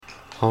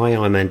Hi,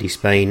 I'm Andy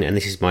Spain, and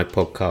this is my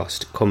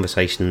podcast,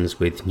 Conversations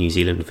with New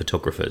Zealand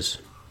Photographers.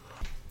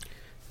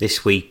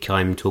 This week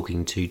I'm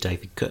talking to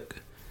David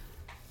Cook,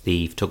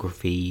 the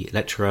photography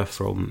lecturer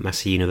from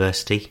Massey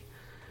University,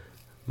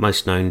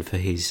 most known for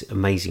his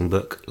amazing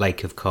book,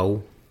 Lake of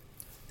Coal,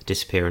 The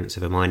Disappearance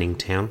of a Mining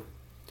Town.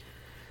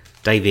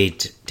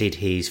 David did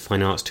his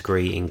fine arts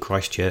degree in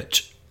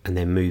Christchurch and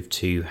then moved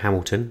to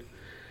Hamilton,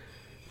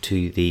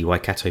 to the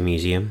Waikato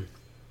Museum.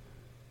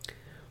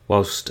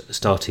 Whilst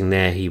starting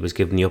there, he was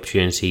given the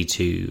opportunity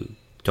to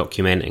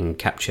document and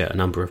capture a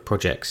number of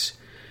projects.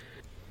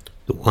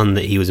 The one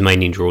that he was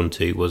mainly drawn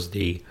to was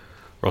the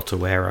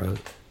Rotowaro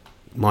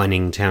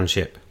mining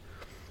township,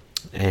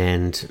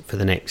 and for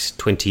the next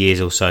 20 years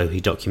or so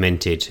he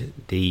documented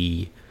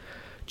the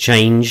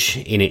change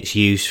in its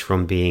use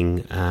from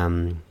being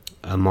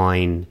a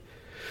mine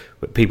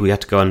where people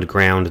had to go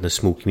underground and a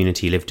small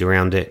community lived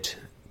around it,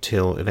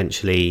 till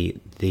eventually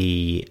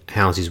the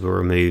houses were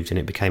removed and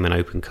it became an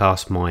open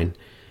cast mine.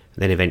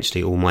 Then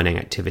eventually all mining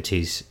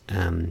activities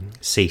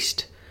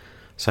ceased.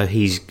 So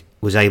he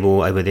was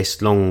able, over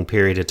this long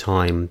period of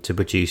time, to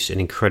produce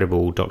an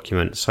incredible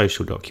document,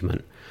 social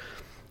document,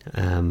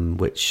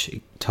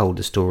 which told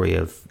the story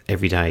of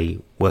everyday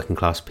working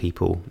class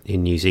people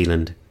in New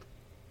Zealand.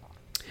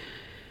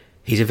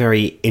 He's a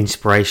very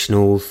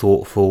inspirational,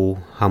 thoughtful,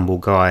 humble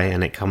guy,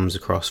 and it comes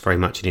across very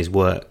much in his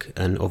work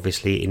and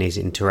obviously in his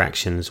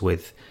interactions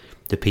with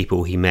the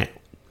people he met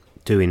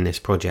doing this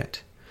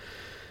project.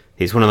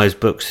 It's one of those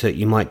books that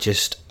you might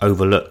just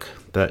overlook,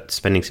 but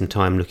spending some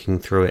time looking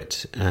through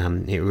it,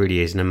 it really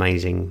is an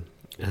amazing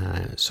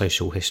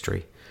social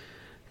history,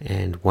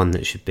 and one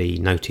that should be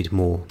noted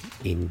more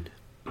in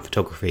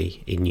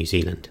photography in New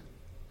Zealand.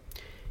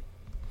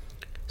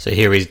 So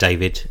here is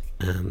David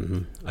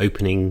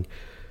opening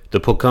the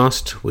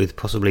podcast with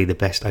possibly the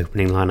best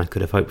opening line I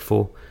could have hoped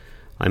for.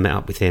 I met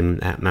up with him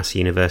at Massey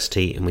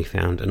University and we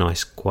found a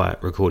nice quiet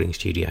recording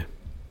studio.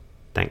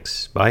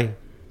 Thanks, bye.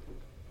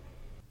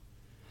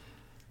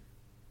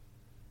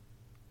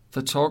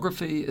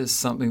 Photography is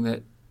something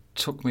that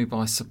took me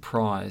by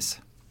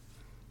surprise.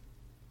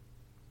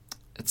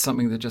 It's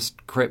something that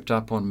just crept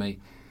up on me.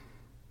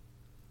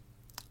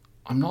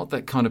 I'm not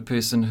that kind of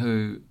person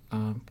who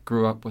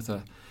grew up with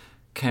a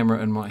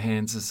camera in my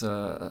hands as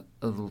a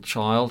little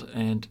child,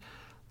 and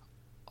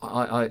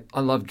I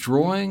love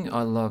drawing,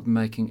 I love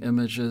making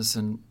images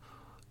and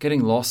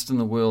getting lost in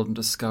the world and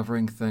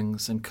discovering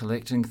things and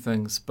collecting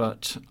things,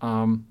 but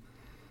I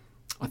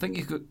think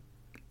you could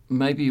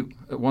maybe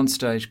at one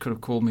stage could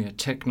have called me a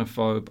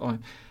technophobe.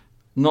 I'm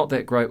not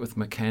that great with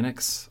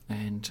mechanics,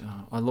 and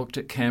I looked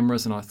at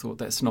cameras and I thought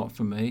that's not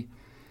for me,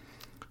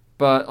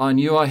 but I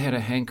knew I had a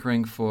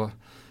hankering for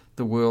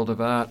the world of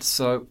art.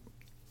 So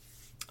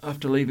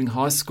after leaving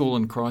high school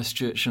in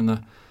Christchurch in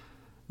the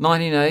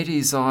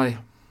 1980s, I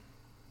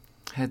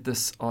had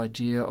this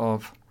idea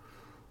of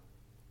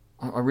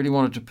I really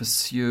wanted to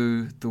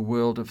pursue the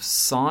world of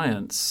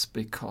science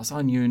because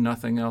I knew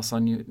nothing else. I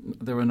knew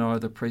there were no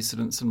other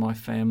precedents in my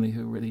family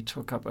who really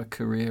took up a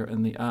career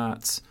in the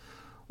arts,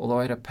 although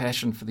I had a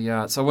passion for the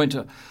arts. I went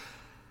to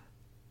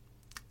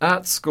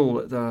art school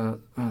at the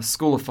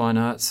School of Fine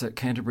Arts at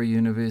Canterbury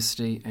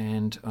University,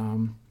 and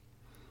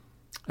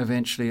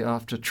eventually,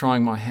 after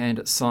trying my hand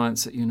at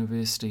science at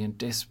university and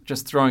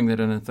just throwing that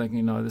in and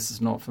thinking, no, this is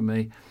not for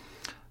me.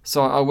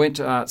 So I went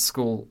to art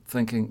school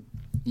thinking,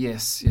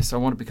 yes, I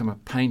want to become a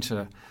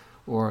painter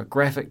or a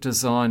graphic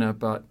designer,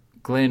 but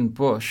Glenn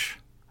Bush,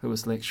 who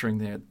was lecturing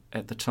there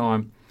at the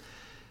time,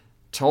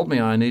 told me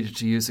I needed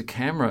to use a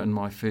camera in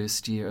my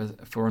first year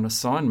for an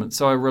assignment.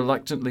 So I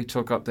reluctantly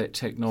took up that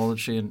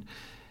technology, and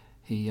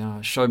he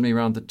showed me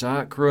around the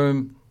dark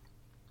room.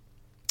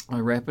 I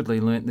rapidly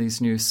learnt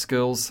these new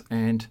skills,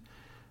 and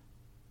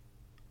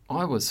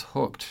I was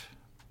hooked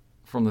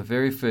from the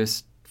very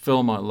first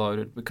film I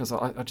loaded because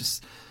I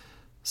just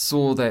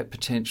saw that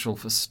potential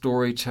for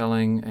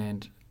storytelling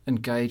and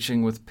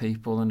engaging with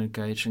people and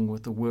engaging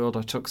with the world.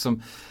 I took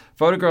some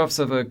photographs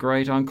of a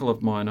great uncle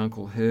of mine,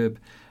 Uncle Herb,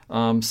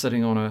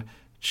 sitting on a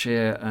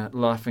chair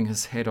laughing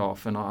his head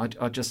off, and I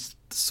just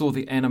saw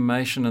the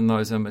animation in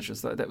those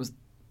images. That was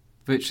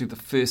virtually the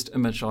first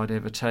image I'd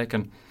ever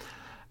taken,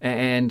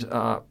 and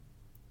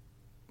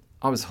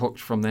I was hooked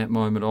from that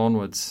moment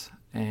onwards,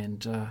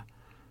 and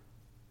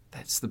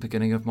that's the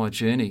beginning of my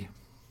journey.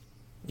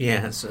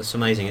 Yeah, it's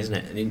amazing, isn't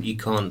it? And you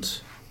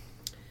can't...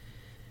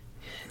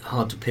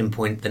 Hard to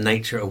pinpoint the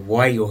nature of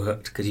why you're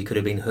hooked, because you could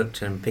have been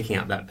hooked on picking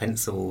up that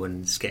pencil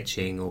and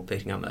sketching, or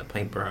picking up that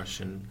paintbrush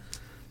and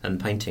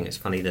painting. It's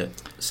funny that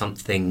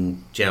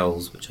something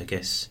gels, which I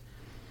guess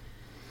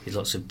is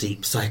lots of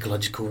deep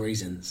psychological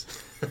reasons.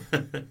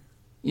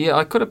 Yeah,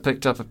 I could have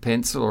picked up a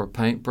pencil or a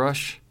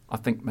paintbrush. I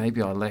think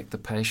maybe I lacked the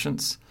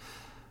patience,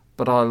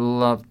 but I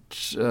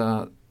loved,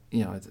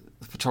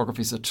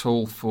 photography is a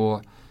tool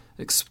for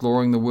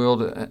exploring the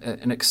world,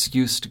 an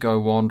excuse to go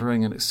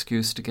wandering, an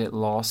excuse to get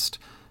lost.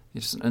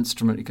 It's an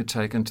instrument you could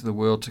take into the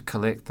world to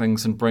collect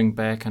things and bring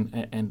back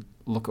and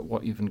look at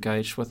what you've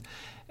engaged with.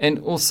 And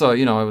also,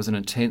 I was an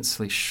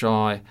intensely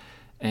shy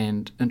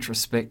and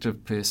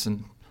introspective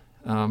person,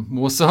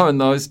 more so in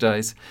those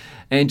days.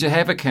 And to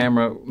have a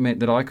camera meant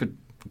that I could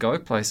go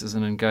places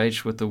and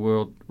engage with the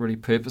world really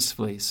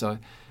purposefully. So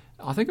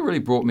I think it really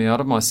brought me out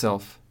of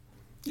myself.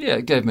 Yeah,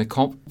 it gave me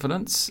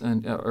confidence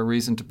and a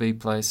reason to be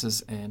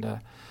places, and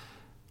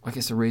I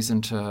guess a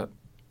reason to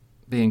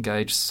be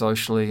engaged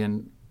socially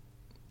and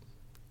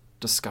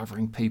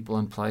discovering people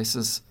and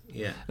places.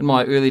 Yeah. In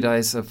my early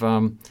days of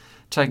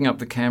taking up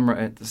the camera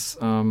at this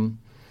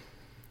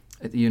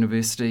at the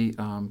university,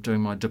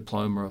 doing my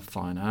diploma of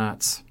fine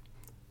arts,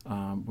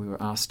 we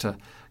were asked to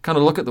kind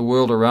of look at the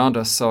world around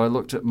us. So I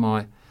looked at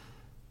my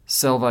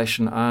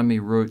Salvation Army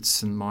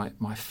roots and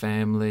my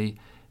family,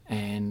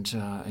 and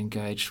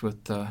engaged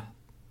with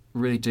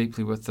really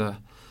deeply with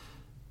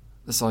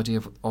this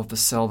idea of the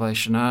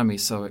Salvation Army.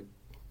 So it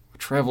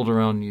travelled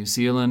around New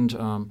Zealand,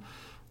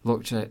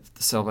 looked at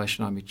the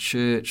Salvation Army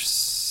Church,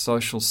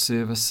 social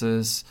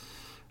services.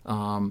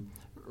 I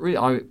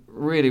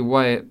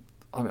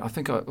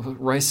think I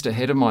raced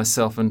ahead of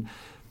myself, and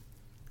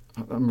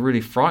I'm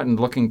really frightened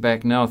looking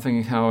back now,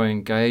 thinking how I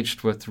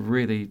engaged with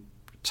really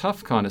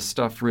tough kind of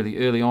stuff really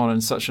early on in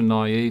such a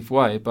naive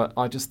way, but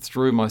I just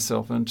threw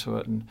myself into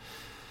it and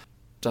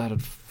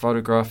started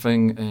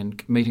photographing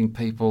and meeting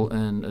people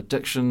in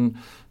addiction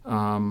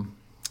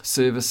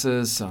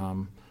services,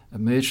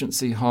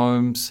 emergency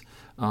homes,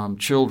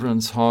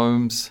 children's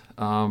homes.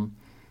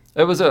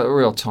 It was a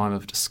real time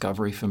of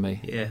discovery for me.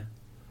 Yeah.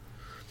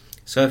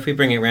 So if we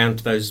bring it around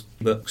to those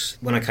books,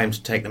 when I came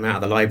to take them out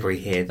of the library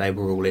here, they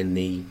were all in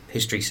the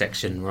history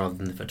section rather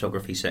than the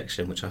photography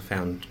section, which I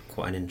found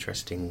quite an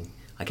interesting,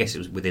 I guess it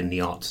was within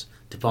the arts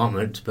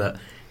department, but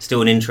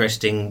still an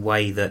interesting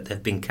way that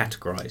they've been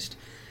categorised.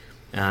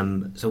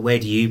 So where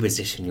do you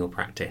position your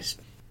practice?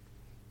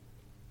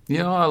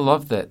 Yeah, I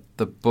love that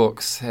the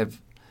books have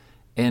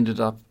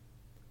ended up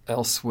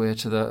elsewhere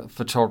to the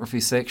photography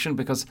section,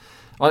 because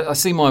I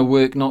see my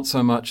work not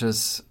so much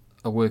as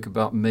a work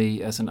about me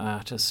as an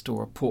artist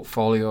or a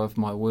portfolio of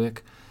my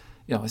work.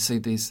 I see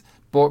these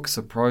books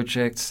or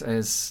projects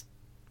as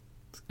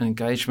an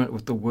engagement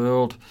with the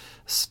world,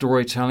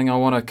 storytelling. I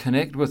want to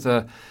connect with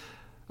a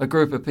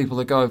group of people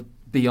that go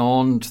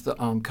beyond the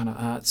kind of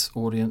arts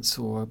audience,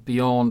 or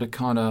beyond a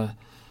kind of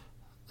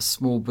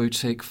small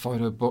boutique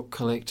photo book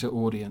collector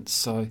audience.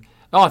 So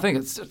I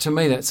think to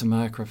me that's a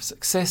marker of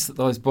success that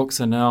those books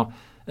are now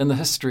in the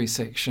history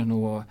section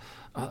or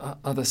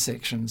other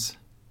sections.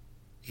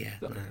 Yeah,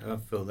 no, I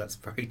feel that's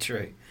very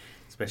true,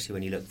 especially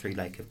when you look through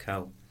Lake of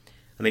Coal.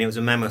 I mean, it was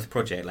a mammoth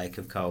project, Lake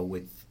of Coal,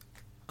 with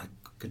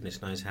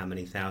goodness knows how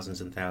many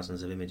thousands and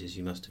thousands of images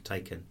you must have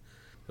taken,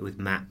 with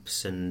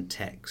maps and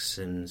texts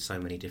and so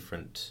many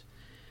different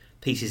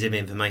pieces of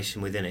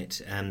information within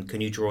it.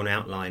 Can you draw an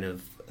outline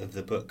of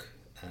the book,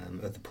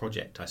 of the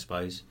project, I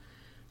suppose?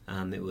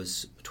 It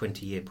was a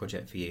 20-year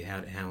project for you.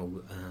 How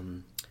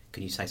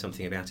can you say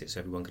something about it so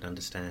everyone can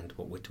understand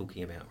what we're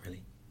talking about,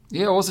 really?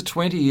 Yeah, it was a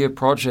 20-year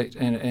project,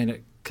 and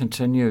it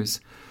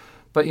continues.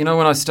 But, when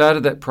I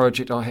started that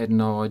project, I had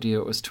no idea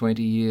it was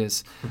 20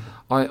 years.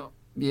 I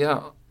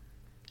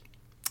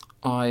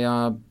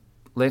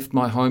left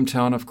my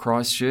hometown of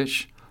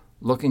Christchurch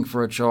looking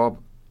for a job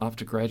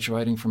after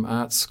graduating from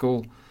art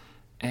school,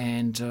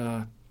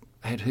 and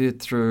had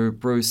heard through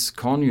Bruce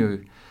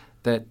Connew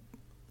that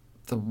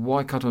the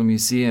Waikato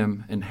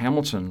Museum in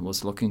Hamilton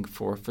was looking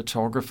for a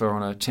photographer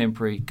on a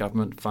temporary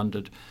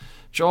government-funded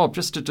job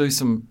just to do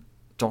some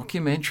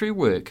documentary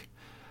work.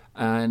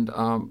 And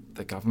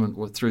the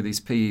government, through these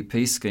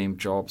PEP scheme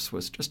jobs,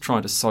 was just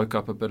trying to soak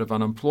up a bit of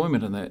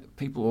unemployment, and that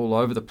people all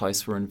over the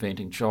place were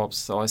inventing jobs.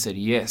 So I said,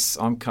 yes,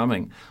 I'm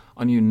coming.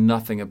 I knew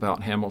nothing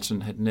about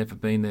Hamilton, had never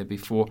been there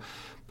before,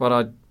 but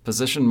I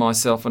positioned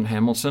myself in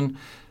Hamilton,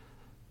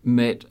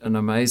 met an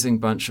amazing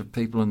bunch of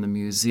people in the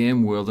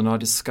museum world, and I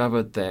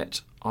discovered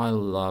that I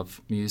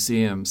love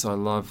museums. I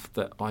love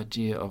the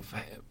idea of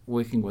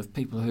working with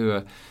people who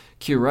are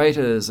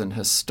curators and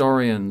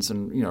historians,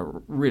 and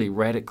really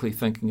radically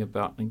thinking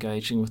about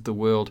engaging with the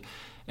world.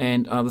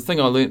 And the thing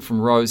I learnt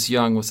from Rose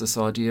Young was this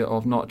idea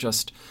of not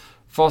just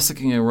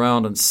fossicking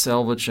around and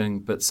salvaging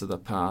bits of the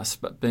past,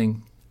 but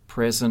being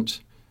present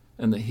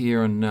in the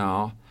here and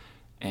now,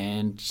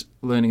 and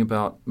learning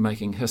about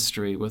making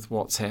history with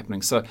what's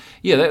happening. So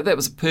yeah, that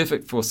was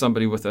perfect for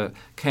somebody with a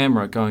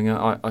camera going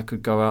out. I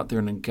could go out there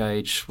and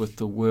engage with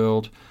the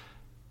world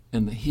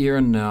in the here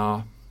and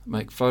now,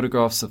 make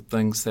photographs of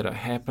things that are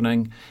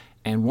happening.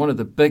 And one of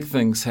the big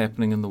things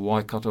happening in the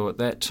Waikato at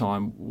that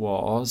time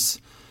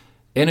was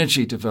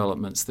energy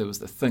developments. There was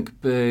the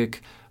Think Big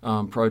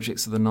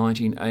projects of the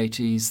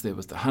 1980s. There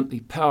was the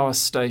Huntly Power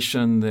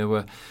Station. There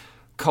were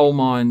coal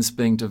mines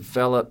being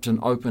developed and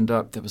opened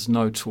up. There was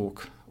no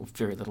talk, or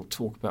very little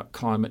talk, about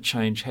climate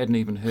change. Hadn't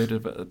even heard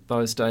of it at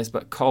those days,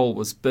 but coal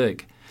was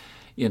big.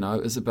 It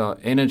was about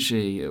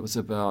energy. It was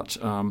about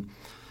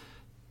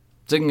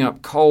digging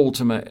up coal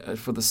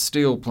for the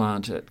steel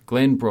plant at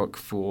Glenbrook,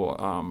 for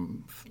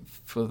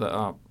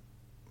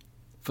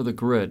the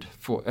grid,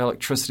 for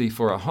electricity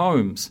for our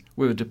homes.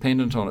 We were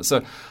dependent on it.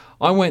 So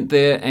I went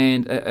there,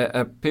 and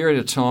a period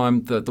of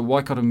time, the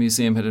Waikato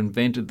Museum had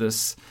invented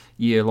this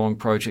year-long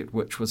project,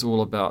 which was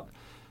all about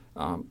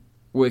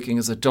working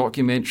as a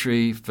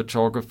documentary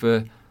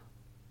photographer,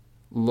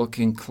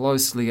 looking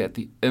closely at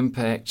the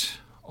impact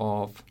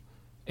of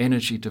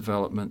energy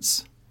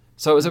developments.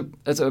 So it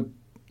was a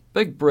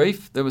big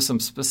brief. There were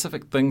some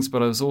specific things,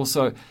 but I was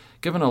also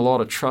given a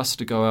lot of trust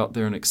to go out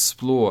there and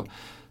explore.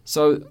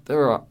 So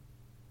there are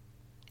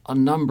a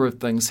number of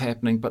things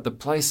happening, but the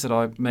place that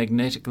I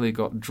magnetically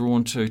got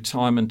drawn to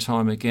time and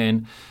time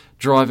again,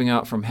 driving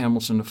out from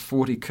Hamilton, a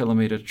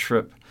 40-kilometre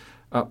trip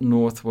up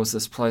north, was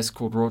this place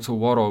called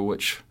Rotowaro,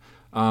 which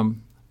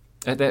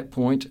at that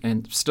point,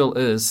 and still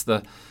is,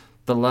 the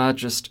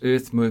largest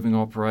earth-moving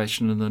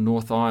operation in the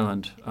North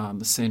Island,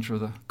 the centre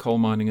of the coal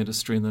mining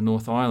industry in the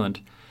North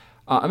Island.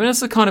 It's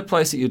the kind of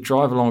place that you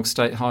drive along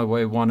State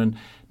Highway 1 and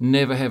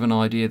never have an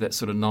idea that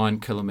sort of 9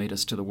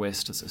 kilometres to the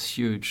west is this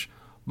huge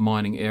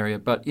mining area.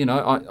 But,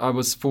 I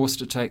was forced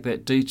to take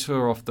that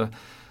detour off the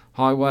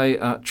highway,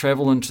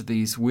 travel into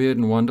these weird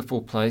and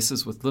wonderful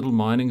places with little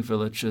mining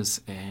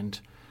villages, and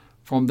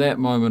from that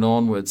moment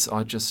onwards,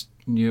 I just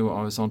knew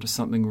I was onto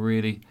something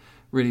really,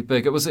 really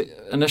big. It was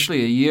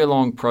initially a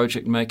year-long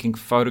project making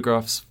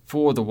photographs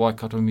for the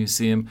Waikato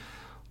Museum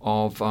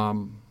of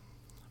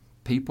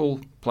people,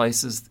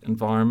 places,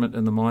 environment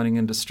in the mining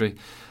industry,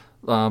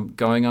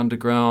 going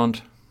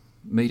underground,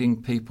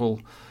 meeting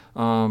people,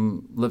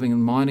 living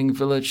in mining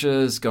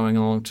villages, going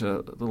along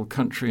to little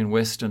country and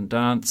western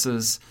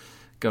dances,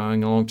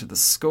 going along to the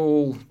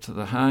school, to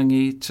the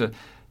hangi, to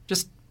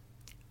just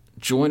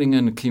joining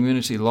in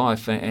community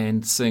life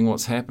and seeing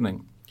what's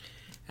happening.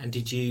 And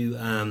did you,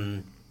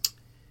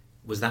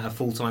 was that a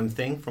full-time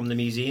thing from the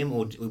museum,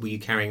 or were you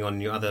carrying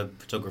on your other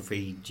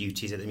photography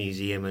duties at the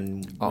museum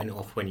and went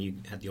off when you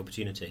had the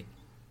opportunity?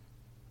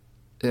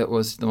 It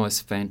was the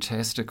most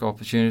fantastic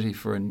opportunity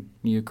for a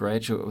new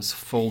graduate. It was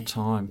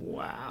full-time.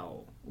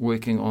 Wow.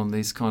 Working on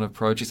these kind of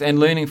projects and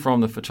learning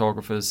from the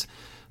photographers,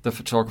 the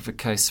photographer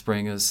Case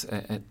Springers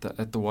at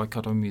the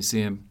Waikato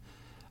Museum.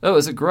 It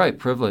was a great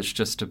privilege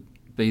just to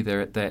be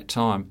there at that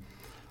time.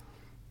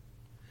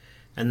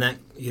 And that,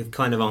 you've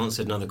kind of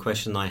answered another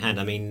question I had.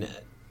 I mean,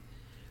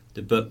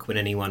 the book, when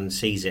anyone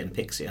sees it and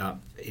picks it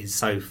up, is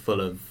so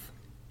full of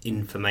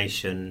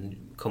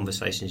information,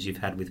 conversations you've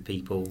had with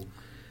people,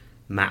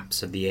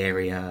 maps of the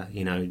area,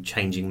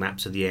 changing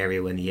maps of the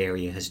area when the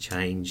area has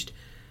changed.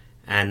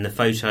 And the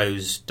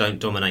photos don't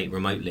dominate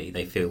remotely.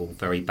 They feel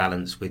very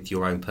balanced with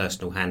your own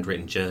personal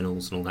handwritten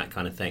journals and all that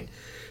kind of thing.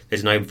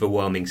 There's an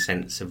overwhelming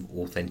sense of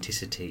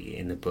authenticity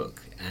in the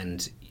book.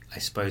 And I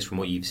suppose from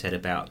what you've said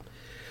about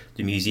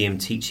the museum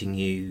teaching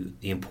you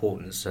the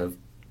importance of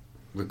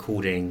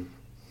recording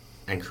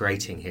and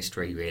creating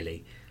history,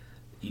 really,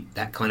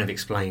 that kind of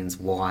explains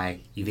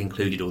why you've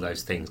included all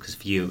those things, because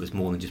for you it was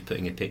more than just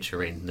putting a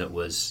picture in that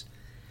was,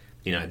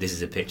 this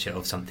is a picture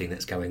of something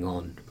that's going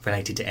on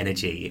related to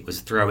energy. It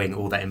was throwing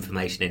all that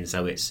information in,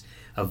 so it's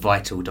a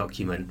vital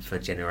document for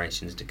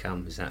generations to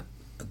come. Is that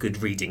a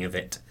good reading of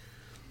it?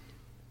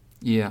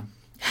 Yeah.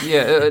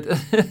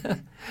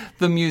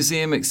 The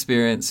museum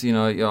experience,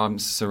 I'm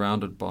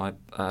surrounded by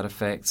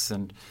artefacts,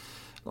 and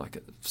like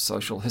a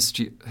social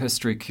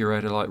history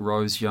curator like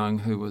Rose Young,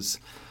 who was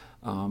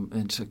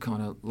into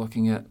kind of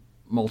looking at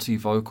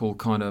multivocal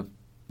kind of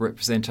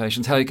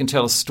representations, how you can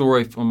tell a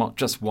story from not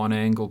just one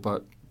angle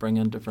but bring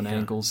in different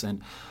angles.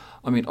 And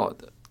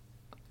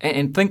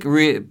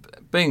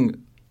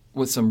being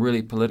with some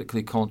really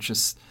politically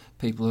conscious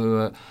people who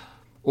are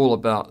all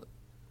about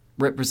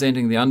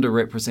representing the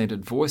underrepresented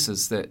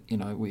voices that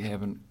we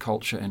have in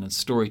culture and in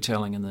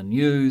storytelling and the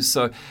news.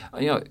 So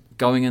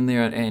going in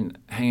there and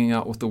hanging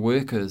out with the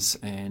workers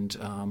and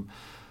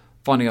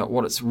finding out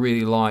what it's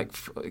really like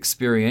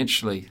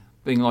experientially,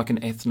 being like an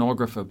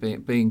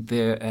ethnographer, being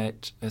there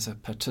as a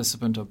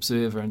participant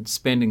observer and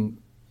spending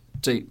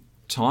deep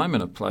time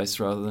in a place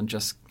rather than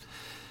just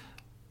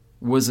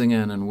whizzing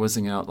in and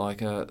whizzing out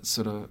like a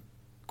sort of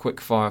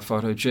quick-fire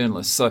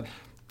photojournalist. So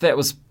that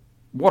was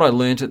what I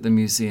learnt at the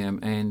museum,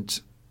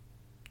 and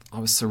I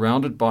was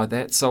surrounded by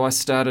that. So I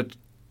started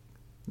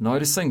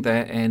noticing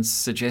that and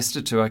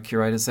suggested to our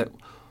curators that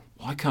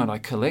why can't I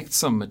collect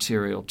some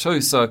material too?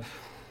 So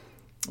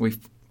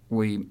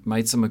we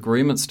made some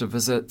agreements to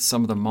visit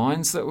some of the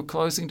mines that were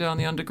closing down,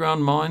 the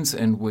underground mines,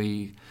 and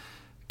we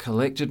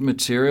collected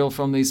material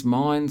from these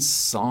mines,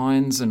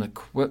 signs and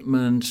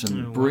equipment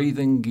and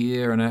breathing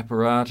gear and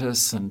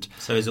apparatus. And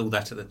so is all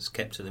that's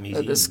kept at the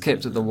museum? It's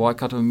kept at the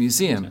Waikato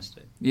Museum.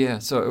 Fantastic. Yeah,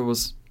 so it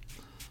was...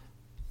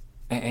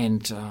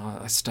 And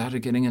I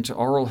started getting into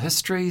oral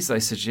histories. They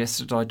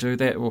suggested I do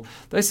that. Well,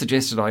 they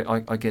suggested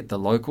I get the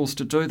locals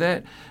to do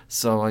that.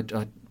 So I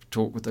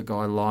talked with the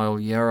guy Lyle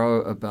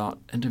Yarrow about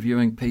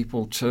interviewing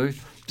people too,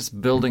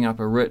 just building up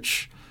a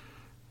rich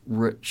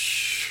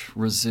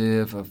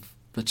reserve of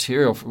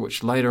material for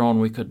which later on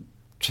we could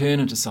turn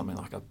into something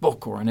like a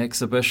book or an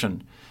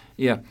exhibition.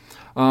 Yeah.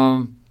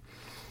 I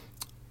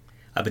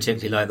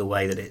particularly like the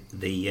way that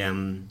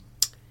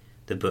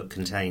the book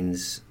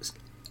contains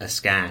a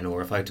scan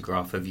or a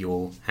photograph of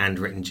your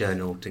handwritten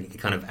journal, it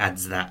kind of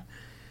adds that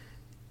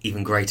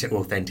even greater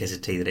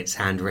authenticity that it's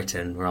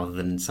handwritten rather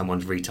than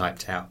someone's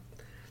retyped out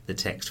the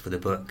text for the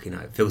book. You know,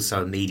 it feels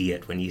so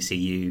immediate when you see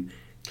you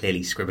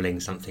clearly scribbling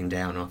something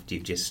down after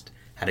you've just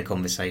had a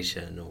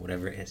conversation or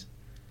whatever it is.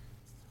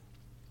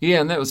 Yeah,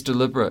 and that was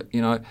deliberate.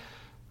 You know,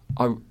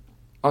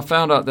 I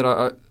found out that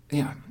I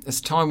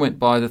as time went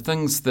by, the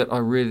things that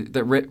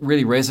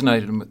really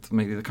resonated with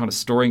me, the kind of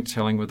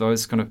storytelling, were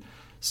those kind of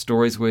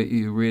stories where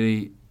you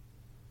really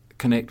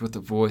connect with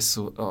the voice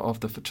of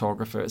the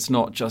photographer. It's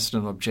not just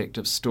an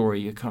objective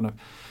story.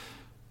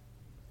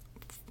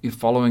 You're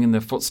following in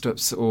their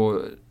footsteps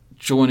or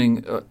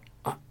joining,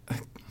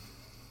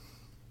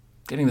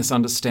 getting this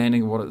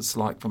understanding of what it's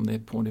like from their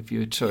point of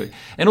view too,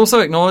 and also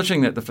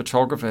acknowledging that the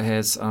photographer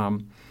has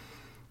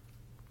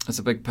is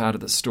a big part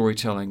of the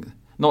storytelling.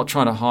 Not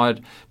trying to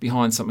hide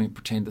behind something and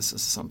pretend this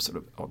is some sort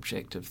of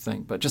objective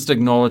thing, but just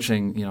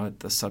acknowledging, you know,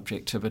 the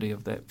subjectivity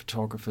of that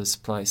photographer's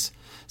place.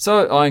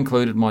 So I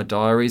included my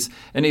diaries,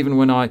 and even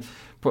when I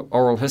put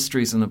oral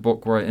histories in the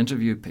book where I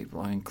interview people,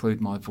 I include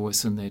my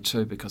voice in there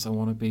too, because I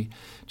want to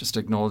just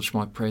acknowledge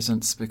my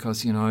presence,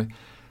 because, you know,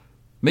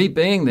 me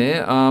being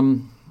there,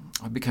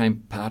 I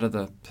became part of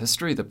the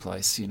history of the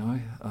place, you know,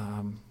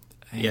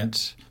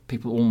 and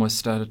people almost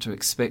started to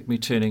expect me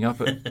turning up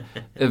at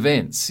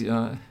events, you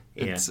know.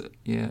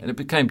 And it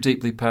became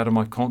deeply part of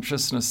my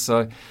consciousness.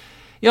 So,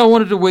 I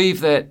wanted to weave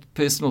that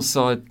personal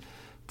side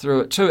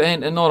through it too,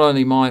 and not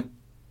only my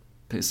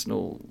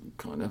personal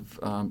kind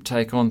of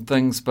take on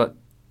things, but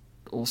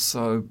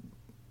also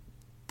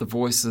the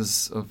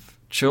voices of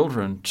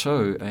children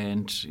too.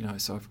 And, you know,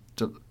 so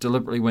I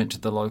deliberately went to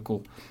the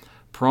local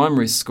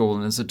primary school,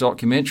 and as a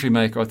documentary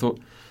maker, I thought,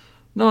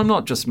 no, I'm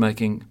not just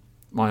making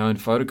my own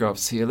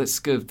photographs here. Let's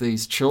give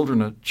these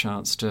children a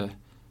chance to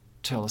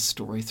tell a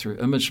story through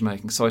image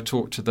making. So I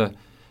talked to the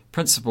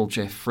principal,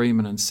 Jeff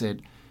Freeman, and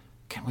said,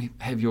 can we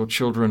have your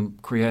children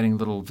creating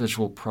little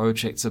visual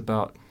projects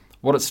about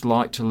what it's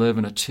like to live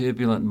in a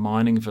turbulent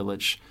mining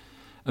village,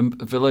 a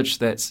village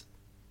that's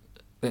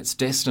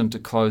destined to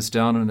close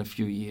down in a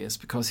few years,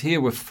 because here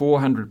were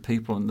 400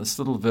 people in this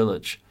little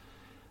village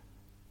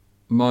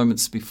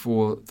moments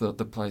before the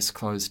place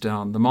closed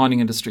down. The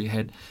mining industry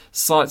had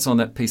sites on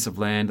that piece of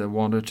land. They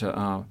wanted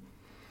to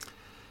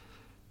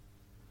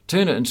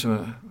turn it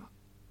into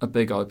a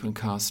big open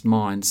cast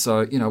mine.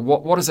 So, you know,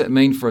 what does that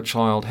mean for a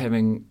child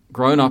having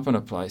grown up in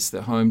a place,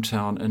 their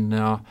hometown, and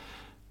now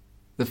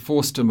they're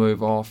forced to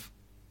move off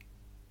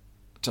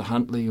to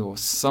Huntly or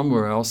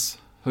somewhere else,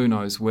 who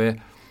knows where,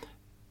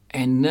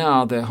 and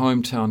now their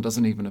hometown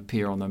doesn't even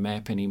appear on the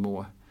map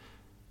anymore.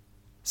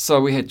 So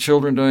we had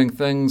children doing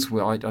things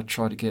where I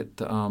tried to get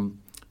the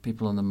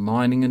people in the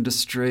mining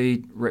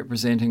industry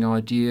representing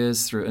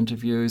ideas through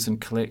interviews and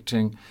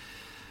collecting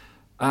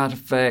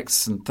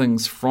artifacts and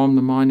things from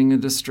the mining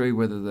industry,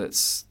 whether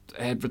that's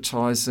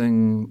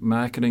advertising,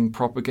 marketing,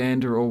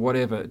 propaganda, or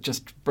whatever.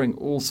 Just bring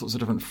all sorts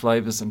of different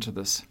flavours into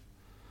this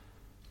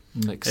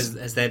mix.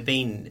 Has there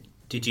been...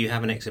 Did you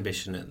have an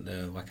exhibition at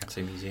the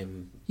Waikato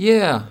Museum?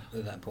 Yeah.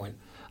 At that point?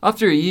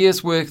 After a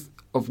year's worth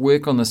of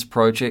work on this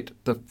project,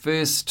 the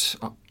first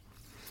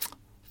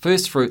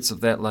fruits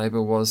of that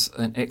labour was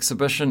an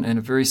exhibition and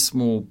a very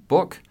small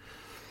book,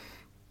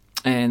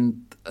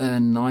 and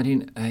in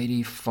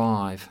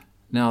 1985.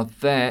 Now,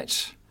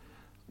 that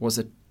was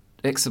an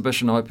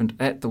exhibition opened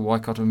at the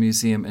Waikato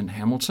Museum in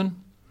Hamilton.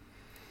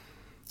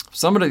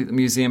 Somebody at the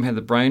museum had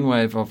the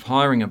brainwave of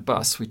hiring a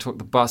bus. We took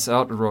the bus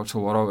out to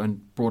Rotowaro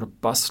and brought a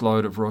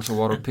busload of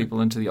Rotowaro people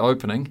into the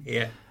opening.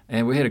 Yeah.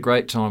 And we had a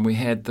great time. We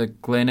had the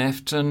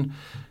Glenafton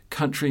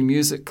Country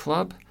Music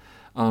Club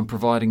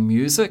providing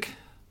music.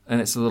 And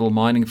it's a little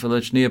mining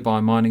village, nearby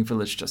mining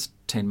village, just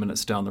 10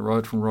 minutes down the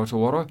road from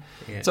Rotowaro.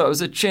 Yeah. So it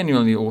was a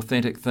genuinely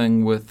authentic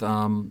thing with,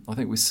 I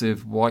think we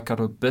served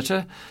Waikato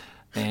bitter,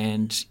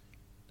 and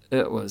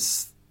it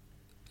was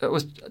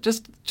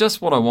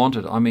just what I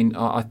wanted. I mean,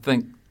 I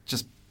think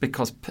just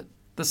because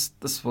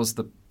this was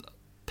the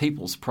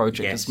people's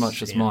project as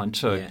much as mine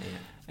too,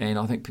 and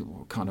I think people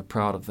were kind of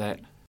proud of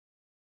that.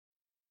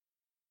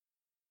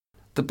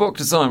 The book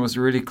design was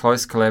a really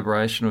close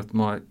collaboration with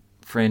my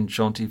friend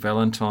Jonty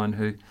Valentine,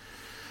 who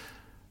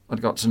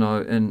I'd got to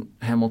know in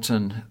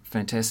Hamilton,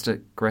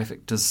 fantastic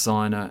graphic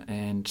designer,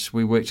 and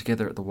we worked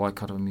together at the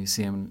Waikato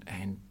Museum,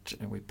 and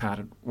we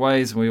parted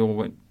ways, and we all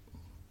went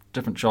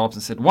different jobs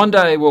and said, one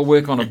day we'll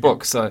work on a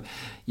book. So,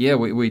 yeah,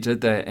 we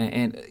did that,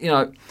 and you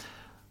know,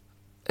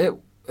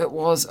 it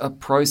was a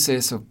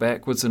process of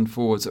backwards and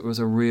forwards. It was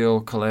a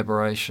real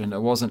collaboration.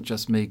 It wasn't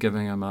just me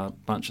giving him a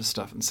bunch of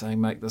stuff and saying,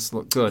 make this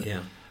look good.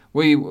 Yeah.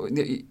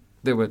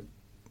 There were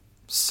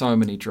so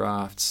many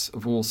drafts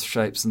of all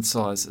shapes and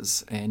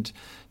sizes, and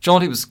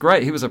Jonty was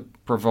great. He was a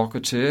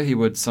provocateur. He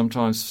would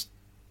sometimes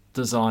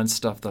design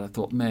stuff that I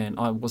thought, man,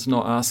 I was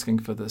not asking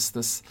for this.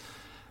 This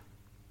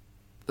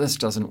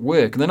doesn't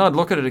work. And then I'd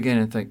look at it again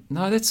and think,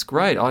 no, that's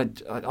great.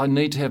 I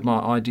need to have my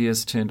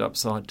ideas turned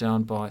upside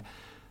down by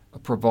a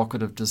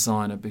provocative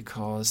designer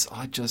because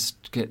I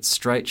just get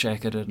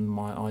straitjacketed in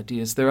my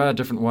ideas. There are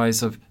different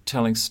ways of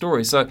telling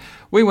stories. So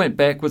we went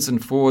backwards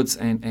and forwards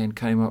and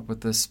came up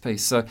with this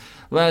piece. So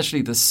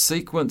largely the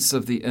sequence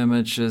of the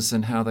images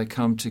and how they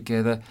come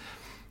together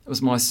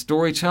was my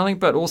storytelling,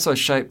 but also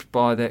shaped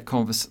by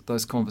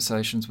those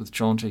conversations with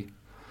Jonty.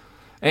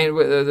 And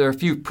there are a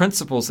few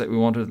principles that we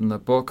wanted in the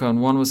book,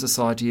 and one was this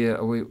idea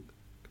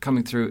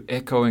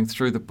echoing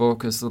through the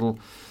book as little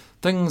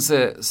things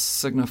that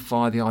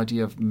signify the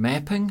idea of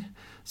mapping.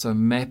 So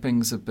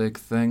mapping's a big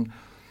thing.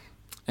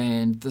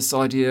 And this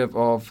idea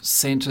of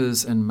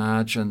centres and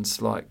margins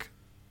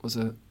was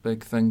a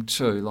big thing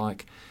too.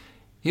 Like,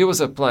 here was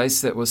a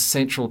place that was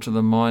central to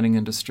the mining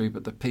industry,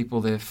 but the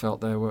people there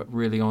felt they were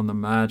really on the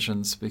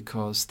margins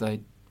because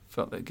they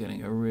felt they're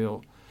getting a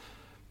real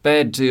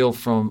bad deal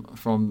from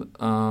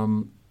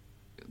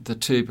the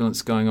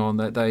turbulence going on.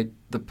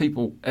 The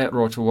people at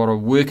Rotowaro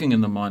working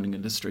in the mining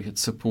industry had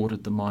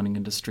supported the mining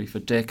industry for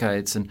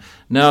decades, and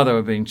now they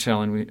were being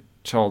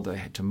told they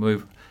had to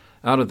move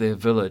out of their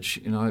village.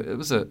 It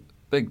was a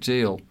big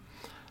deal.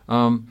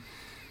 One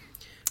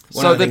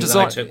of the things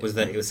I took was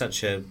that it was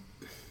such a,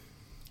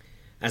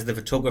 as the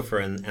photographer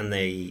and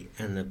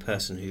the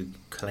person who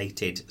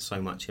collated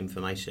so much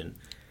information,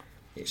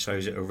 it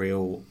shows a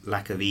real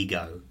lack of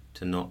ego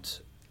to not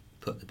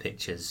put the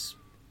pictures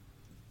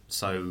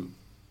so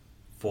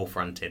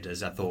forefronted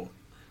as I thought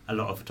a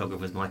lot of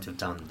photographers might have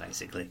done.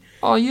 Basically,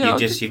 you've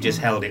just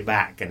held it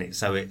back, and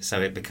so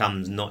it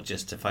becomes not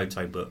just a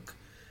photo book,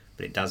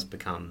 but it does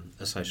become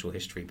a social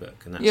history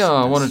book. And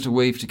I wanted to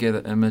weave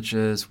together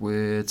images,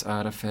 words,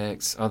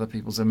 artifacts, other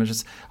people's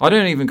images. I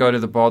don't even go to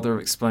the bother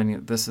of explaining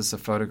that this is a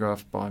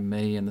photograph by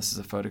me and this is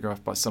a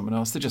photograph by someone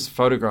else. They're just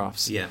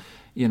photographs. Yeah.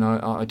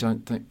 I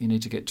don't think you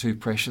need to get too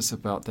precious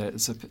about that.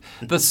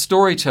 The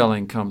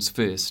storytelling comes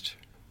first.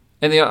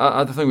 And the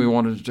other thing we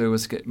wanted to do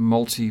was get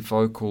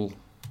multivocal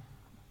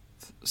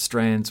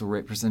strands or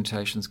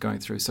representations going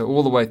through. So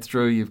all the way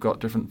through, you've got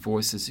different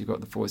voices. You've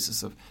got the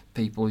voices of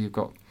people. You've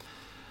got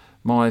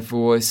my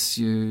voice.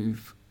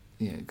 You've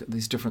got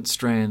these different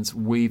strands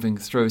weaving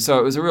through. So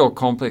it was a real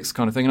complex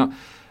kind of thing.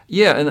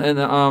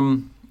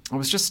 I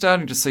was just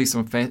starting to see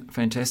some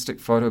fantastic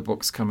photo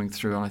books coming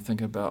through. I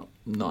think about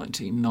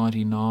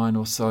 1999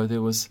 or so,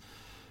 there was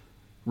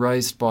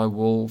Raised by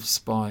Wolves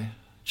by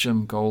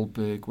Jim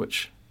Goldberg,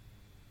 which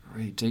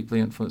really deeply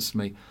influenced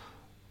me.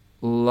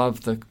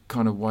 Loved the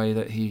kind of way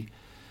that he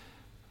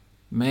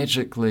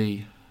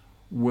magically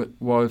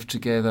wove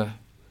together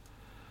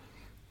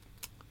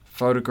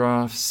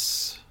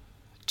photographs,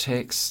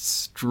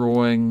 texts,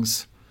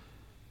 drawings,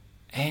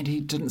 and he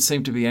didn't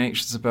seem to be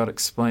anxious about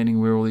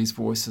explaining where all these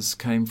voices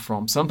came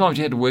from. Sometimes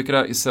you had to work it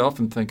out yourself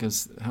and think,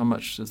 how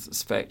much is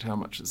this fact, how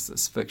much is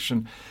this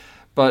fiction?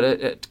 But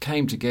it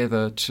came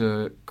together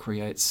to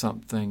create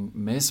something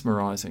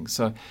mesmerising.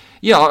 So,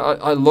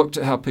 I looked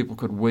at how people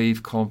could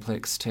weave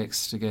complex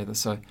texts together.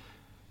 So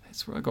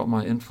that's where I got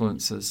my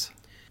influences.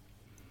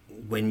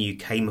 When you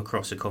came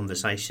across a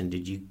conversation,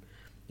 did you?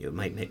 It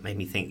made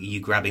me think: are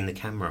you grabbing the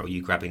camera or are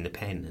you grabbing the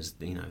pen?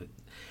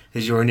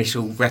 As your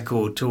initial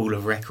tool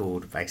of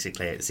record,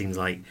 basically, it seems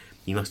like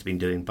you must have been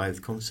doing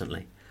both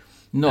constantly.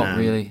 Not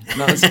really.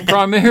 No, it's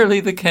primarily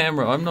the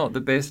camera. I'm not the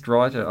best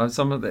writer.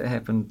 Some of that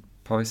happened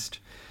post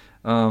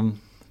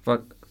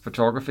but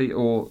photography,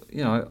 or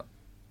it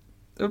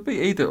would be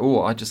either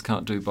or. I just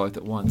can't do both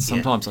at once.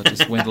 Sometimes I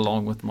just went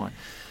along with my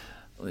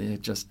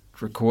just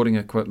recording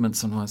equipment,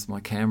 sometimes my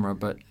camera,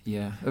 but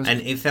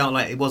and it felt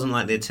like it wasn't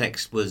like the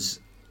text was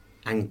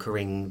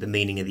anchoring the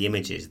meaning of the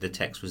images. The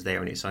text was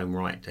there in its own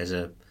right as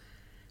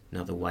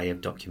another way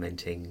of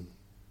documenting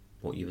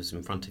what was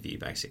in front of you,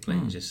 basically.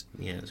 It was just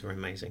it was very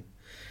amazing.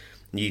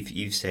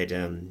 You've said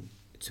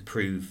to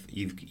prove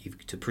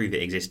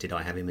it existed,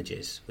 I have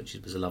images, which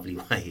was a lovely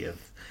way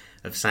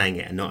of saying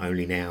it. And not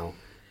only now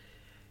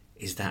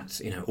is that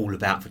all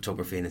about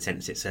photography in the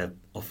sense it's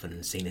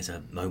often seen as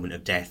a moment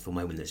of death or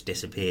moment that's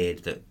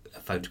disappeared that a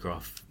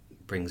photograph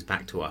brings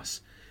back to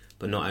us,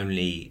 but not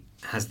only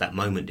has that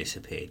moment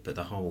disappeared, but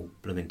the whole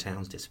blooming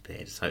town's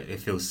disappeared. So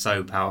it feels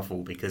so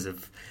powerful because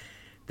of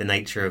the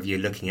nature of you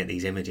looking at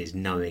these images,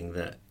 knowing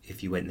that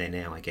if you went there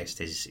now, I guess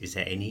is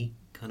there any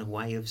kind of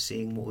way of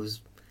seeing what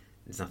was?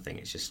 There's nothing.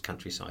 It's just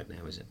countryside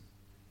now, is it?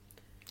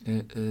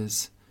 It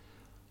is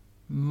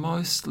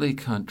mostly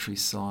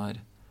countryside.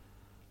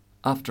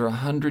 After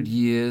 100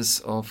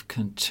 years of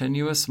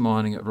continuous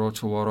mining at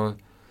Rotowaro,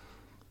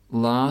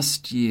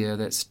 last year,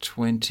 that's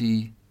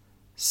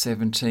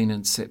 2017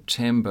 in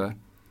September,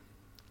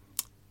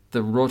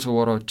 the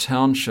Rotowaro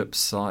Township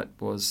site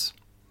was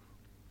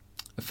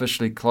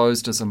officially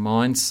closed as a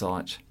mine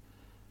site,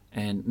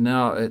 and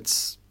now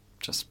it's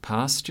just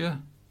pasture,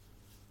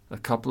 a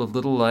couple of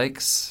little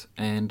lakes,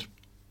 and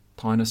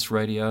Pinus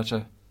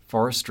radiata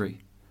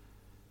forestry,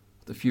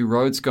 with a few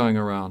roads going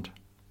around.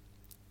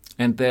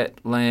 And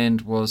that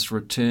land was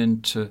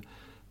returned to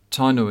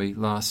Tainui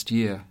last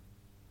year,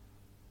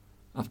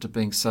 after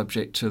being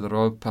subject to the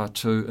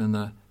Raupatu in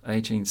the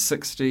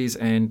 1860s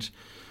and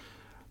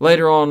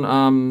later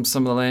on,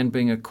 some of the land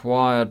being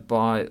acquired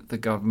by the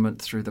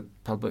government through the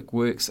Public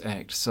Works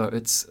Act. So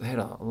it's had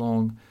a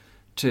long,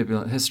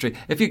 turbulent history.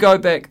 If you go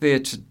back there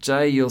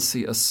today, you'll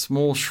see a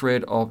small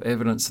shred of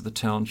evidence of the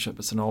township.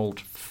 It's an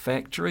old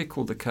factory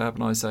called the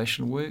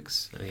Carbonisation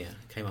Works. Oh yeah,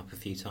 came up a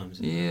few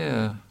times.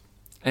 Yeah,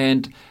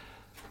 and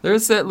there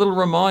is that little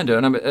reminder,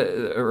 and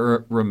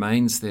it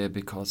remains there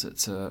because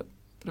it's a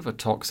bit of a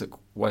toxic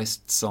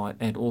waste site,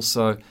 and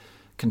also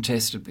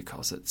contested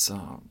because it's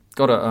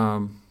got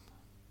a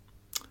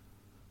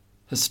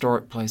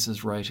historic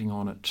places rating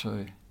on it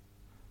too.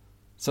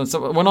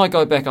 So when I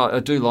go back, I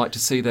do like to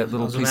see that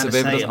little piece of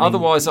evidence.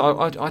 Otherwise,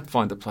 I'd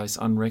find the place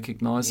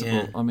unrecognisable.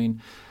 Yeah. I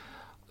mean,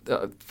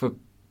 for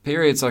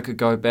periods I could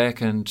go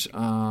back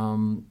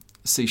and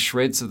see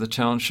shreds of the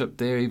township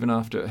there, even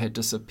after it had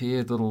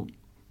disappeared, little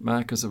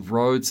markers of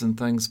roads and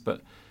things.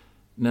 But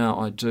now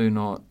I do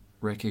not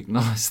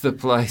recognise the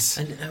place.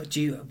 And how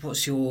do you feel?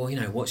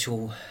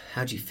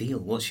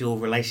 What's your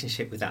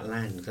relationship with that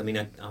land? I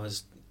mean,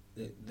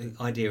 the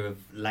idea of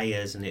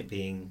layers and it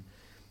being,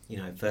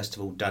 first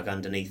of all dug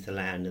underneath the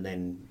land and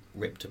then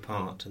ripped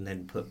apart and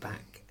then put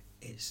back.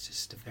 It's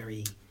just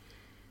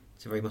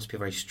must be a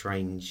very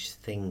strange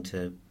thing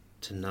to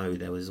know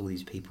there was all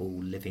these people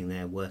living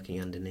there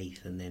working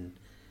underneath, and then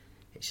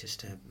it's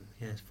just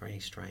it's very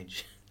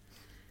strange.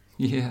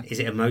 Yeah. Is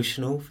it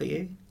emotional for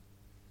you?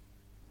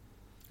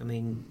 I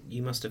mean,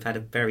 you must have had a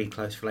very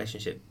close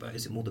relationship, but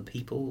is it more the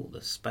people, or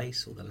the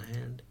space, or the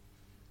land?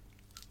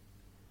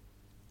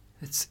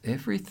 It's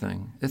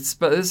everything.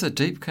 But there's a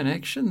deep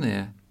connection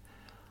there.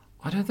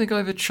 I don't think I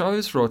ever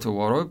chose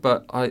Rotowaro,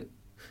 but I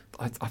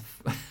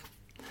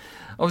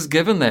was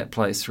given that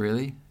place,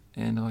 really,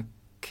 and I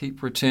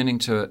keep returning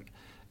to it.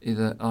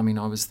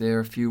 I was there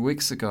a few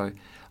weeks ago.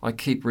 I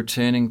keep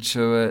returning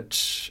to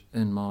it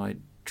in my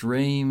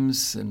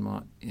dreams,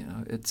 and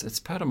it's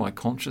part of my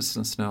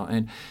consciousness now.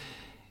 And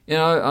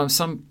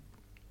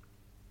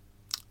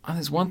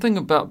there's one thing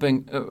about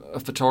being a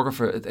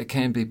photographer. It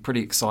can be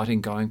pretty exciting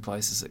going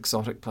places,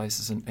 exotic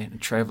places, and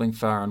travelling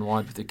far and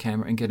wide with your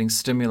camera and getting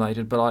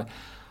stimulated. But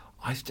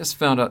I've just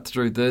found out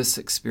through this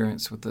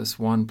experience with this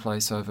one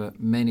place over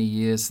many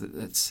years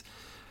that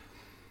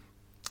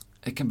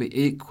it can be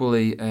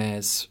equally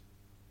as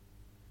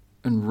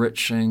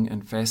enriching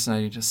and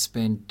fascinating to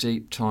spend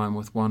deep time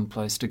with one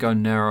place, to go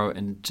narrow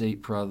and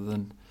deep rather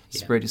than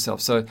spread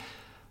yourself. So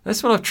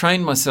that's what I've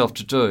trained myself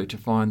to do, to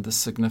find the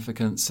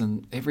significance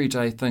in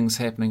everyday things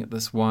happening at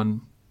this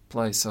one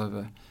place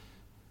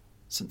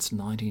since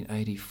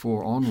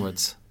 1984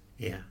 onwards.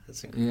 Yeah,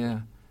 that's incredible. Yeah.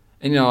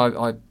 And,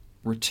 I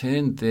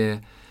returned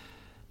there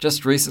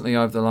just recently.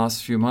 Over the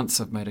last few months,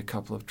 I've made a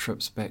couple of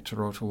trips back to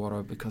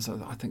Rotowaro because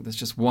I think there's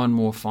just one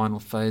more final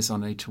phase I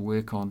need to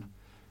work on.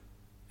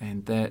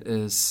 And that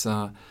is,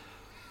 I've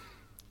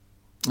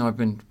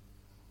been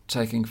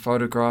taking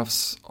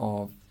photographs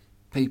of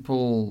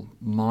people,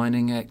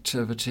 mining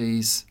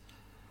activities,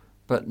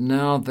 but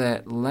now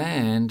that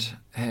land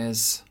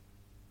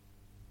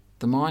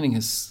the mining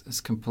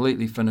has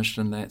completely finished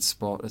in that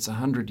spot. It's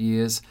 100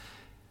 years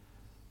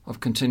of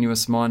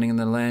continuous mining, and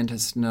the land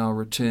has now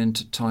returned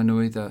to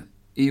Tainui, the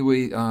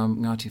iwi,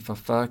 Ngāti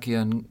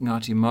Whawhākea and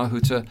Ngāti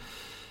Mahuta,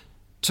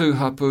 two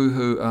hapu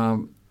who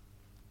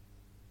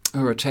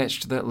are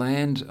attached to that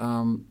land,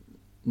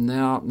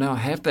 now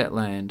have that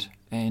land.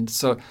 And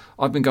so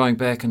I've been going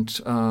back and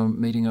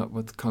meeting up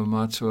with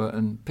kaumātua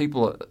and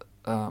people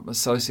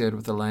associated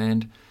with the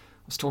land.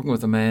 I was talking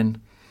with a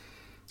man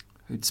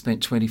who'd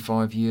spent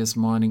 25 years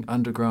mining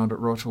underground at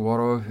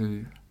Rotowaro,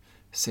 who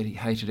said he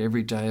hated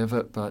every day of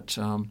it, but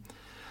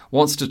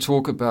wants to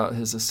talk about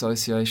his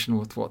association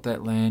with what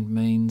that land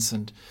means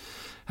and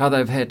how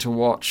they've had to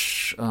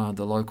watch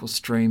the local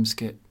streams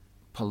get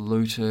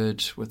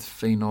polluted with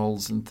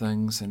phenols and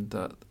things, and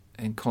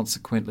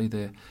consequently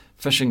their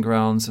fishing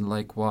grounds in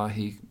Lake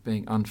Waihi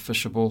being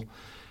unfishable,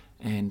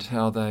 and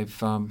how they've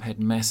had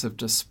massive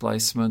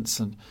displacements.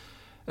 And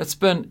it's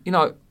been,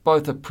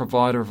 both a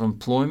provider of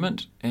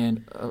employment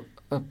and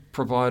a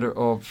provider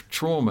of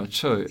trauma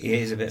too. Yeah,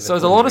 it is a bit. So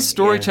there's a lot of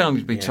storytelling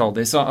to be told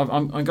there. So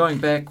I'm going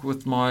back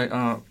with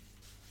my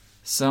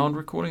sound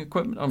recording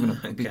equipment. I'm going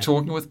to be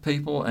talking with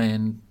people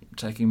and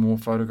taking more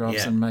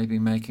photographs and maybe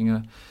making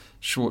a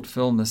short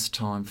film this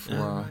time for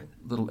a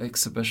little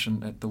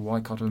exhibition at the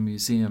Waikato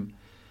Museum.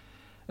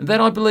 And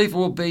that, I believe,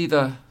 will be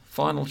the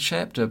final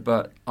chapter,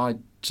 but I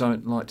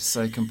don't like to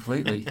say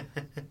completely.